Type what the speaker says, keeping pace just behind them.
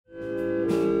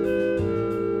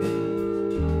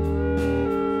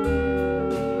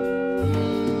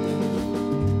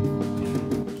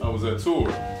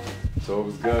tour. So it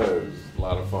was good. It was a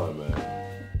lot of fun, man.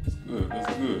 That's good.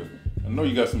 That's good. I know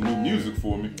you got some new music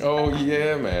for me. Oh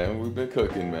yeah, man. We've been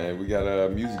cooking, man. We got a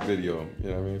music video, you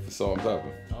know what I mean, for Salt and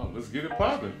Pepper. Oh, let's get it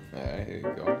popping. All right, here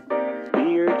you go.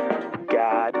 Beard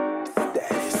God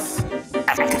status.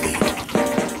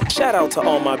 Shout out to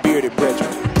all my bearded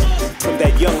brethren. From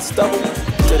that young stubble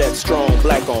to that strong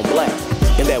black on black.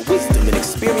 And that wisdom and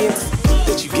experience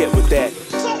that you get with that.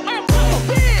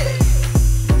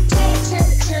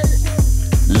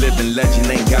 Living legend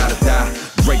ain't gotta die.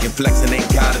 Breaking flexing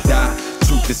ain't gotta die.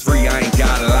 Truth is free, I ain't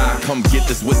gotta lie. Come get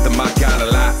this wisdom, I gotta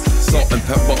lie. Salt and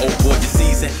pepper, old boy, you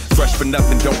season. Fresh for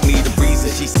nothing, don't need a reason.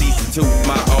 She seasoned too,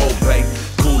 my old babe.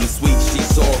 Cool and sweet, she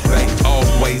sorbet.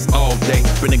 Always, all day.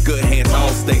 Been in good hands, all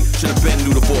state. Should've been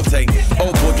new to forte.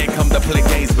 Old boy can't come to play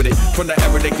games with it. From the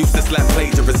era they used to slap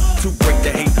plagiarists. Too great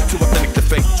to hate, too authentic to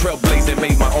fake. Trailblazing,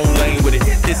 made my own lane with it.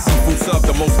 This seafood sub,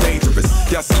 the most dangerous.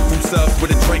 Y'all seafood subs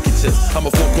with a drinking chips. I'm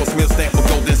a 4-course meal stamp with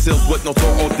golden seals with no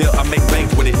tour or deal. I make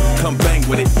bank with it, come bang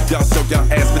with it. Y'all show y'all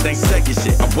ass, but ain't second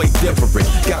shit. I'm way different.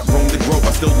 Got room to grow,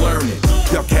 I'm still learning.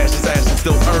 Y'all cash is ash, I'm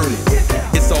still earning.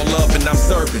 It's all love and I'm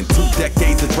serving. 2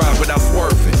 decades of drive without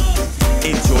swerving.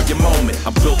 Enjoy your moment.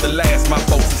 I'm built to last, my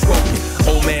folks are spoken.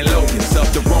 Old man Logan,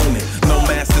 self-deroning. No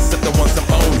master except the ones I'm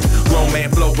owning. Grown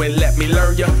man flowing, let me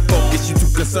learn ya. Focus, you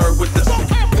too concerned with the.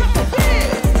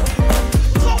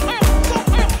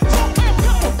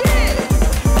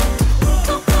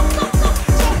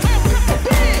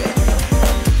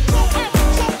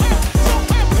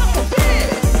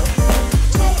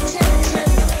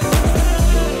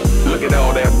 Look at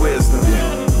all that wisdom.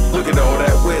 Look at all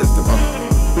that wisdom.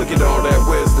 Look at all that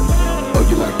wisdom. Oh,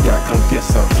 you like that? Come get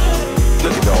some.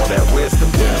 Look at all that wisdom.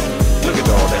 Look at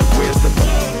all that wisdom.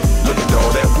 Look at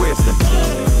all that wisdom.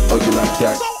 Oh, you like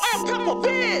that?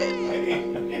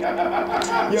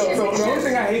 Yo, so the only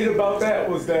thing I hated about that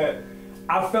was that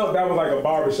I felt that was like a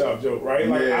barbershop joke, right?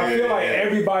 Like I feel like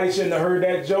everybody shouldn't have heard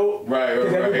that joke. Right.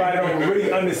 Because everybody don't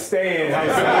really understand how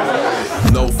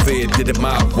it No fear, did it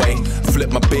my way.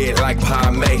 Flip my beard like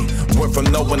pie May. Went from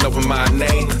no one over my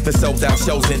name to sold out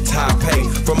shows in Taipei.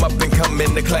 From up and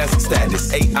coming to classic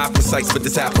status. AI precise for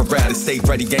this apparatus. Stay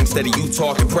ready, game steady, you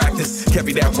talk and practice.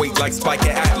 Carry that weight like Spike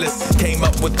and Atlas. Came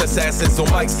up with assassins on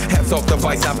mics. Hats off the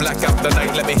vice, I black out the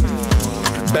night. Let me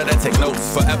better take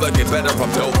notes, forever get better, I'm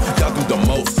dope. Y'all do the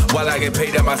most, while I get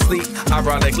paid in my sleep.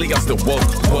 Ironically, I'm still woke,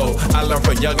 whoa. I learned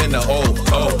from young and the old,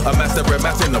 oh. A master at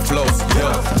matching the flows,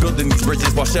 yeah. Building these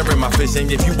bridges while sharing my vision.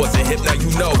 If you wasn't hip, now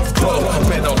you know, whoa.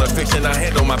 Bet all the fiction, I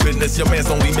handle my business. Your man's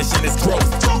only mission is growth.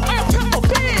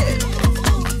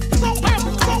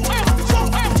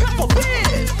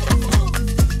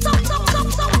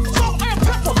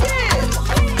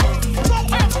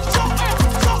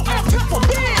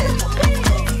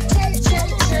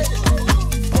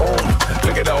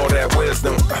 Look at all that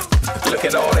wisdom. Look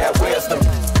at all that wisdom.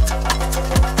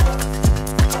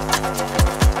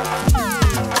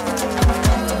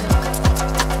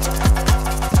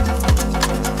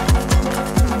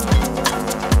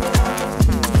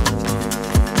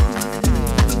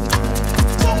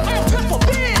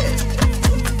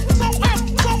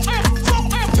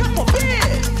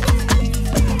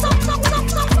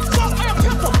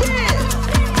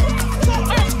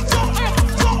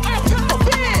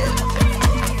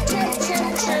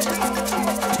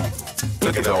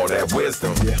 Look at all that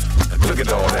wisdom. Look at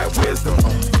all that wisdom.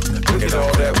 Look at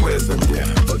all that wisdom.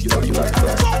 Oh, you like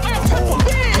that?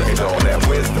 Look at all that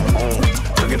wisdom.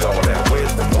 Look at all that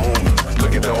wisdom.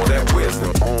 Look at all that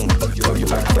wisdom. Oh, you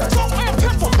like that?